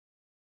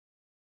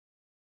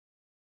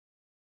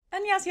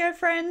Annyeonghaseyo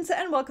friends,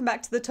 and welcome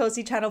back to the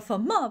Tozy channel for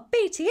more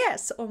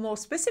BTS, or more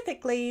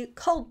specifically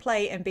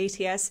Coldplay and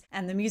BTS,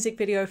 and the music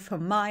video for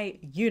My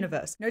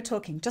Universe. No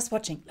talking, just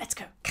watching. Let's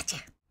go. Gotcha.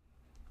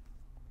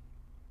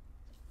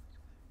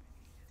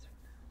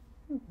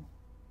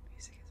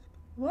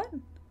 What?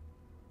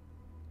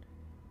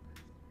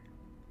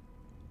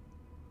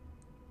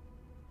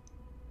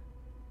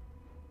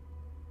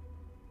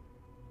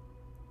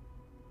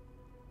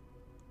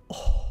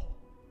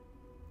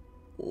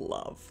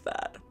 Love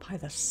that. By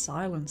the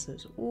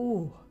silences.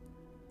 Ooh.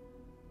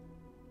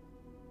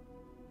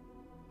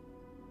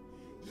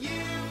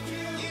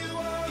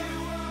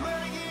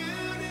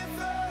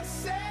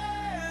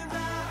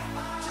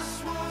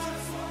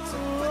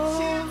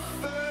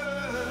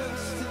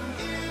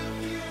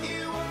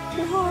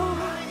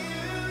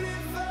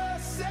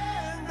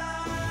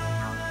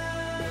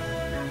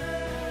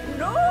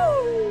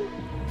 No!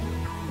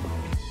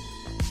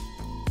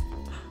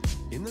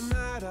 In the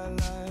night I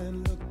lie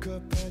and look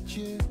up at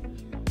you.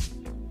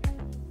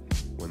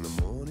 When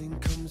the morning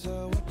comes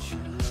I watch you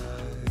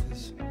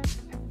rise.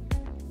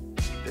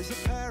 There's a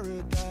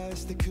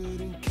paradise they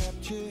couldn't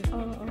capture.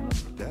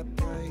 That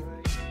bright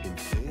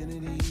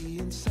infinity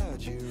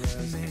inside your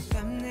eyes. 매일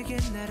밤 내게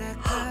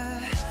날아가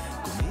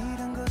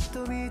꿈이란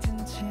것도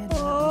잊은 채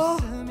나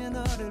웃으며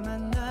너를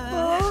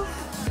만나.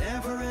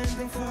 Never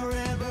ending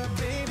forever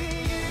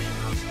baby.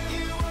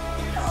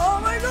 Oh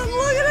my god,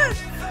 look at it!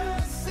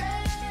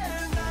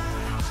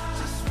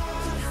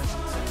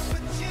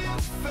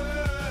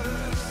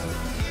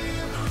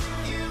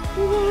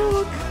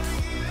 Look.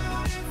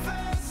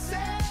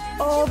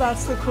 Oh,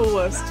 that's the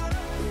coolest.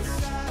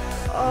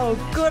 Oh,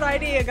 good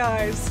idea,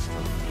 guys.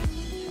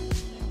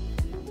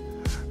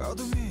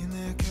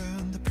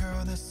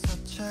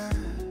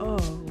 Oh,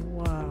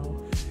 wow.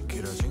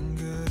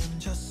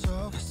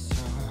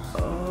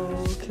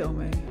 Oh, kill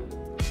me.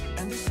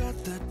 And they said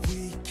that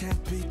we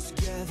can't be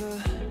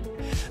together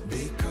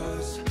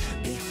because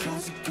we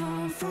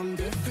come from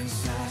different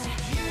sides.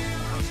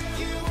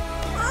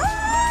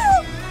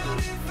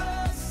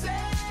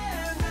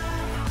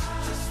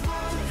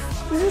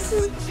 This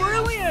is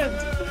brilliant!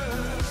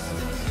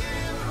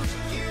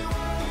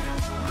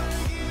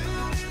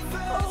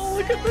 Oh,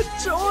 look at the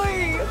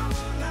joy!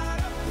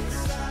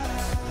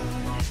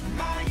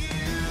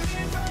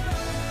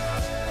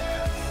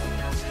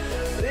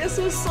 This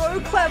is so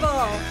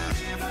clever!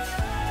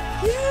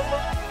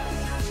 Yeah!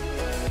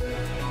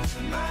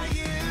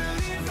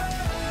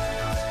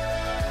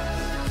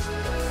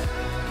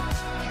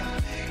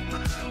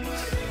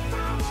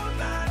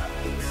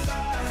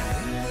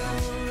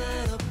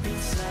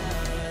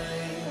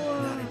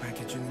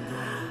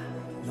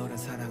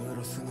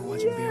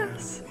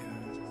 Yes.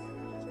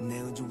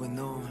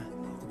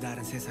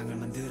 다른 세상을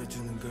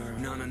만들어주는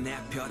girl. 너는 내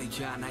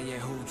별이자 나의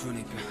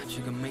호주니까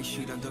지금 이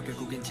시련도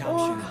결국엔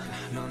잠시니까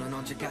너는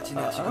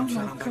언제까지나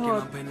지금처럼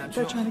밝게만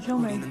빛나줘.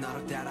 우리는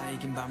너를 따라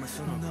이긴 밤을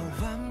수놓고 너와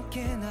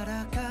함께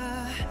날아가.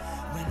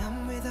 When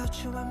I'm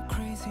without you I'm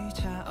crazy.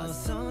 자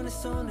어서 내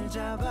손을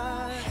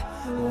잡아.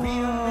 We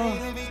are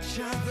made of each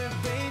other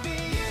baby.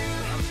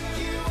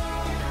 You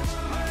are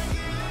my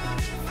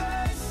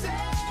universe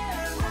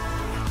and I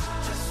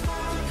just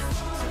want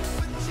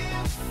to put you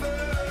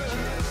first.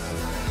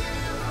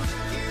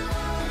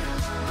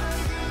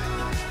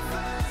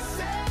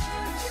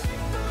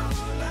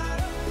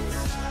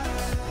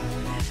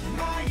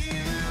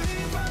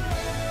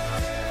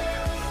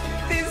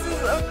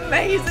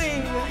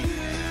 Amazing!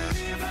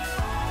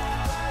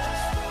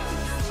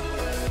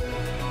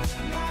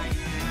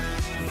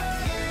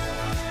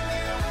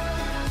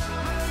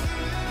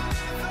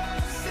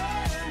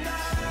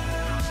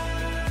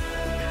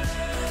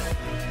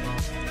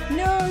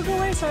 No, go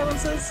away,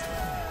 silences.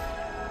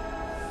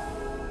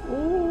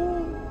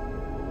 Ooh.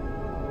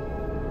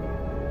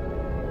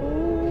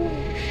 Ooh.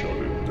 Shut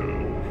it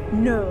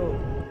down. No.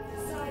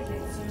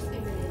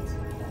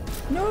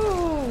 No.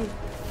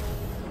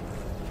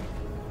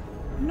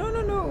 No,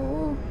 no,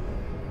 no.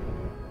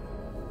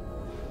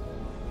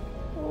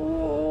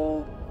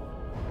 Oh.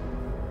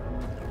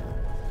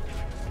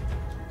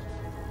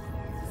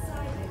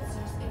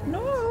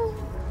 No.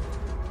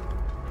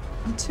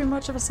 I'm too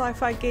much of a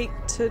sci-fi geek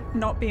to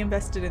not be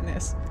invested in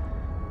this.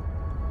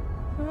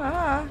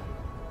 Ah.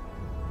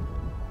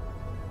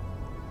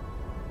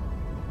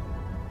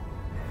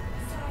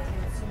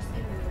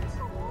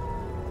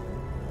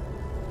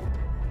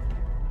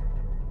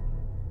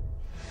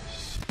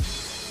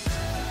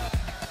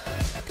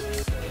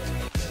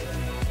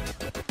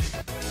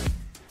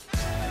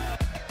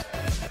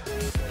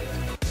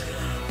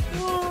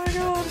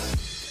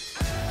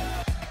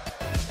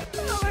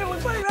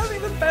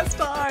 Best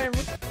time.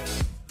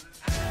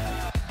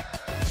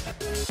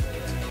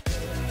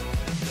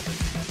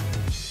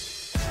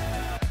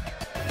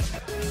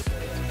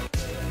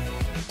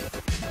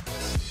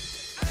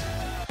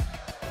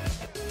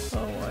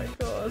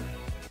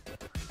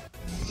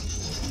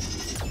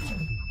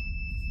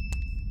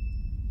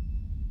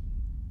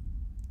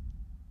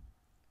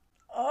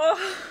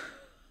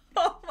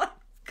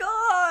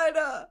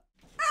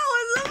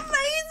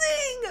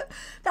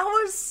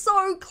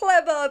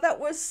 clever. That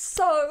was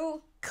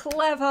so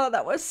clever.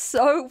 That was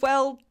so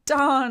well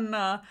done.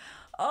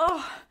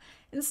 Oh,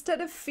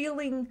 instead of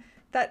feeling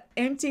that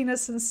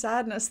emptiness and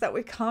sadness that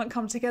we can't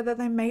come together,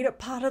 they made it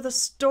part of the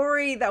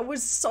story. That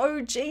was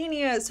so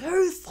genius.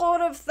 Who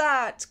thought of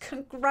that?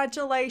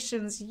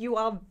 Congratulations. You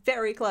are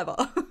very clever,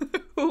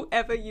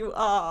 whoever you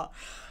are.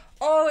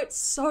 Oh, it's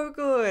so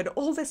good.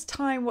 All this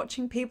time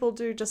watching people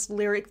do just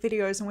lyric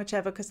videos and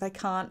whichever because they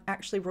can't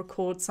actually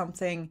record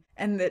something,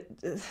 and that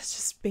it's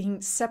just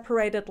being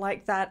separated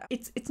like that.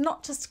 It's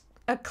not just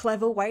a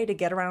clever way to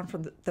get around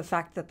from the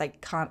fact that they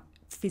can't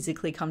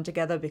physically come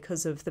together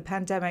because of the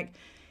pandemic.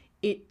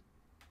 It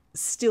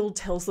still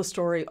tells the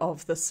story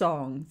of the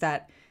song,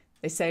 that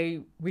they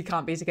say we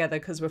can't be together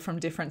because we're from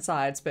different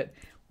sides, but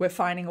we're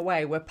finding a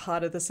way. We're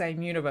part of the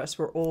same universe.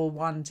 We're all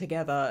one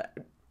together.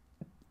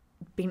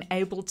 Being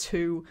able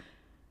to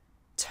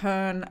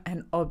turn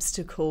an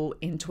obstacle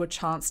into a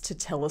chance to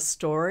tell a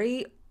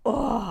story.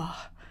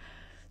 Oh,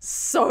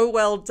 so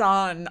well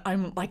done.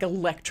 I'm like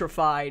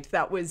electrified.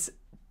 That was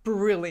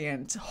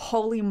brilliant.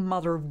 Holy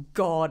mother of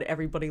God,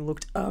 everybody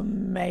looked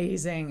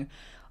amazing.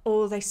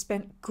 Oh, they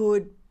spent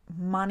good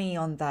money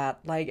on that.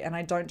 Like, and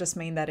I don't just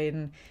mean that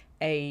in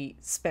a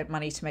spent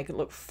money to make it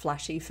look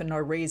flashy for no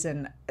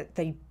reason.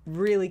 They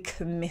really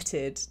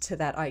committed to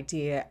that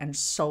idea and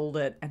sold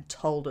it and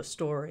told a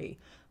story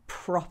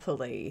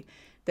properly.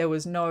 There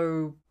was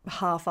no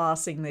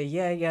half-assing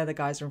the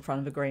guys are in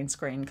front of a green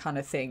screen kind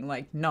of thing.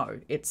 Like, no,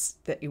 it's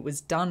that it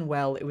was done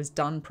well, it was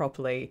done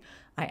properly.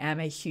 I am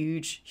a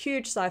huge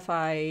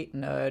sci-fi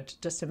nerd,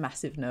 just a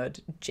massive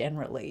nerd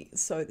generally.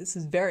 So this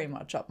is very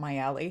much up my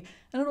alley.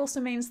 And it also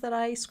means that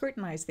I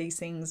scrutinize these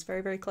things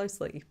very, very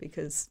closely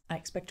because I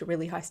expect a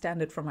really high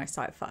standard from my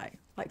sci-fi.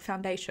 Like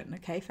Foundation,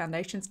 okay?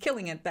 Foundation's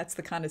killing it. That's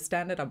the kind of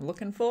standard I'm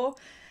looking for.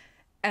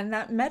 And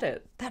that met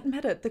it. That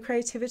met it. The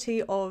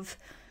creativity of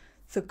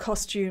the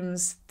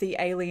costumes, the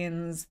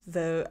aliens,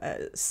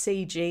 the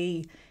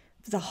CG,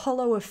 the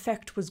hollow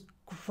effect was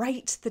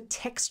great. The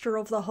texture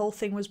of the whole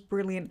thing was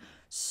brilliant.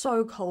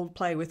 So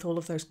Coldplay with all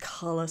of those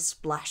color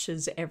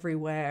splashes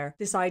everywhere.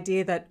 This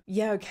idea that,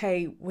 yeah,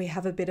 okay, we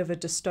have a bit of a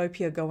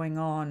dystopia going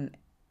on,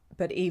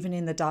 but even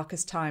in the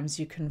darkest times,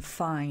 you can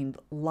find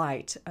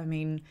light. I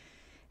mean,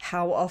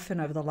 how often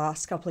over the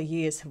last couple of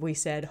years have we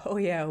said, oh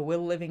yeah, we're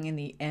living in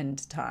the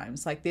end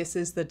times. Like, this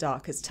is the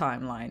darkest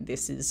timeline.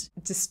 This is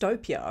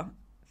dystopia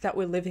that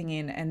we're living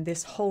in. And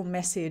this whole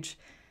message,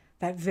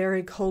 that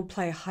very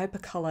Coldplay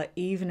hypercolor,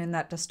 even in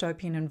that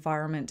dystopian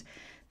environment,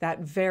 that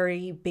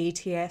very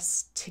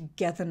BTS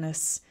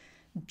togetherness,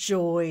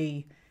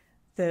 joy,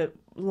 the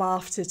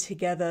laughter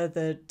together,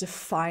 the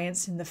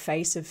defiance in the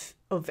face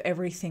of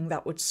everything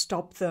that would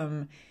stop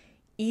them.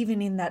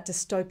 Even in that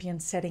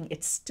dystopian setting,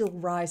 it still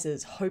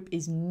rises. Hope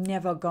is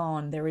never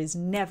gone. There is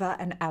never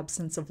an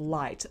absence of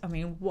light. I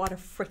mean, what a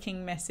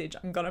freaking message.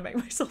 I'm gonna make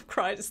myself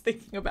cry just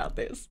thinking about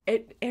this.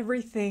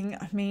 Everything,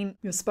 I mean,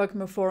 we've spoken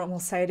before and we'll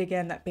say it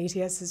again, that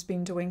BTS has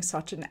been doing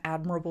such an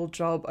admirable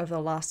job over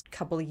the last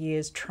couple of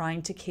years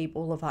trying to keep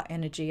all of our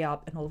energy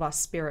up and all of our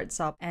spirits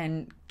up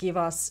and give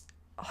us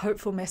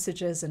hopeful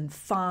messages and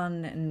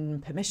fun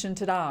and permission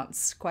to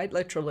dance, quite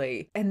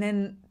literally. And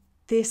then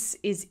this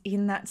is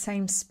in that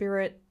same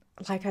spirit.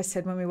 Like I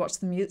said, when we watched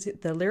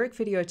the lyric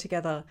video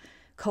together,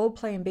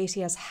 Coldplay and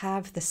BTS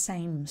have the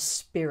same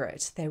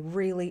spirit. They're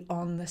really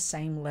on the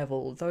same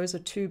level. Those are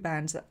two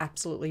bands that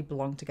absolutely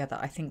belong together.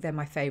 I think they're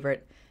my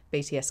favorite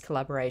BTS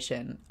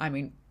collaboration. I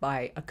mean,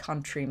 by a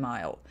country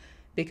mile,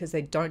 because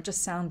they don't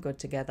just sound good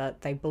together,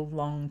 they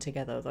belong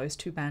together. Those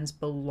two bands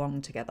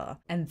belong together.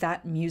 And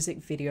that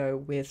music video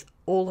with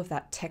all of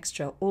that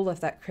texture, all of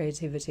that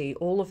creativity,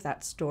 all of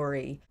that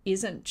story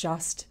isn't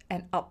just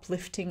an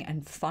uplifting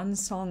and fun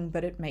song,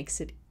 but it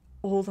makes it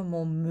all the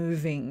more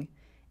moving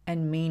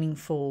and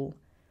meaningful.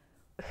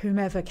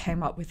 Whomever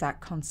came up with that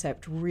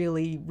concept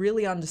really,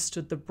 really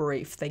understood the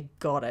brief. They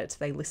got it.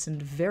 They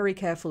listened very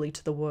carefully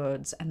to the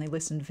words and they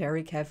listened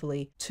very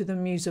carefully to the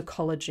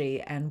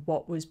musicology and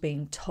what was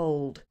being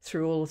told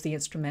through all of the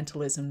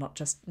instrumentalism,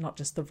 not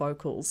just the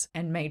vocals,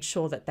 and made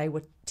sure that they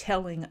were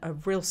telling a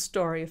real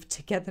story of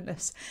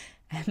togetherness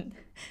and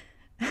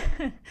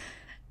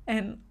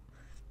and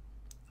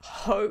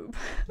hope.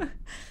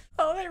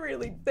 Oh, they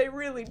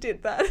really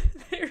did that.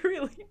 They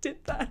really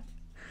did that.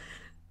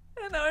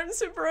 And I'm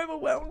super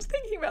overwhelmed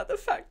thinking about the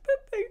fact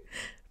that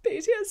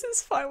BTS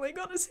is finally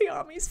going to see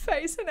ARMY's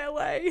face in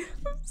LA.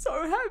 I'm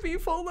so happy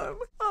for them.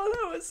 Oh,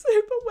 that was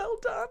super well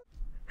done.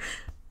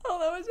 Oh,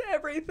 that was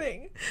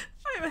everything.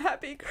 I'm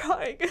happy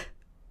crying.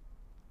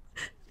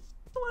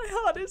 My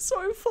heart is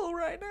so full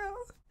right now.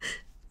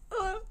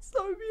 Oh,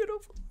 so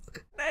beautiful.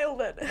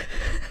 Nailed it.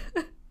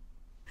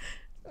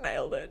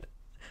 Nailed it.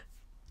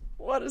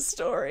 What a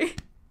story.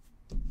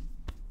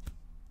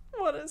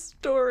 What a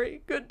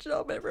story. Good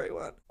job,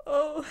 everyone.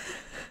 Oh,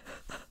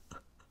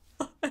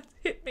 it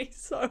hit me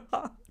so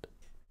hard.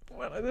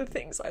 One of the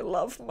things I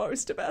love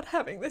most about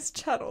having this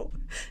channel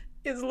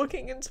is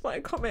looking into my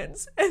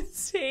comments and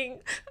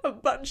seeing a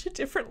bunch of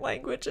different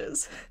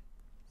languages.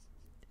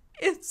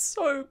 It's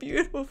so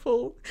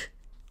beautiful.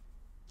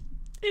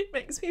 It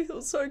makes me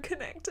feel so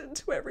connected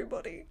to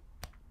everybody.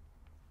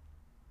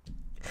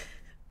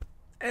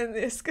 And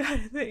this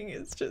kind of thing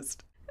is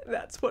just,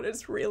 that's what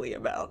it's really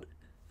about.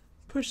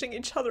 Pushing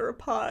each other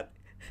apart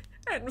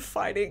and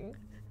fighting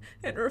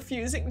and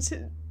refusing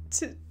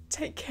to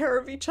take care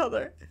of each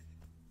other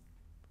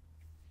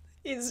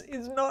is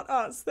not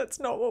us. That's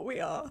not what we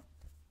are.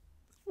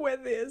 We're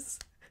this.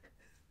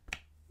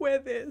 We're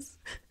this.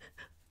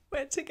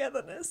 We're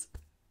togetherness.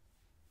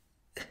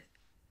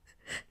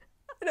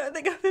 I don't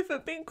think I've ever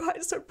been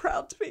quite so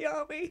proud to be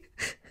ARMY.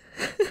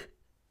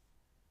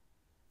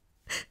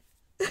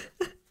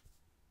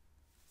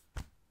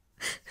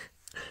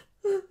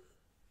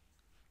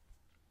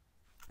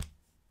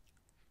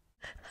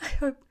 I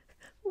hope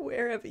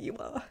wherever you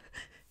are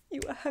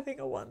having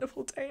a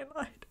wonderful day and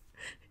night.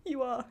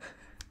 You are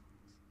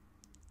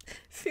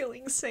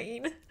feeling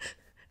seen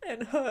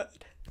and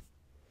heard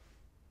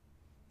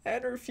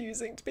and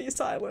refusing to be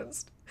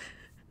silenced.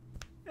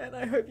 And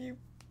I hope you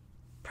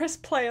press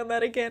play on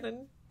that again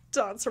and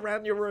dance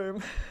around your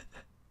room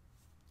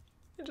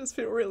and just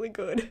feel really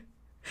good.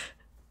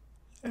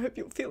 I hope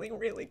you're feeling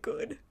really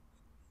good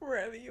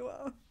wherever you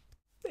are.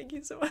 Thank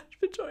you so much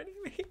for joining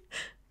me.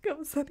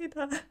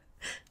 감사합니다.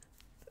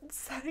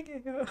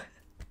 사랑해요.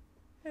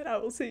 And I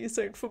will see you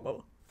soon for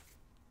more.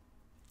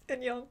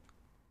 안녕.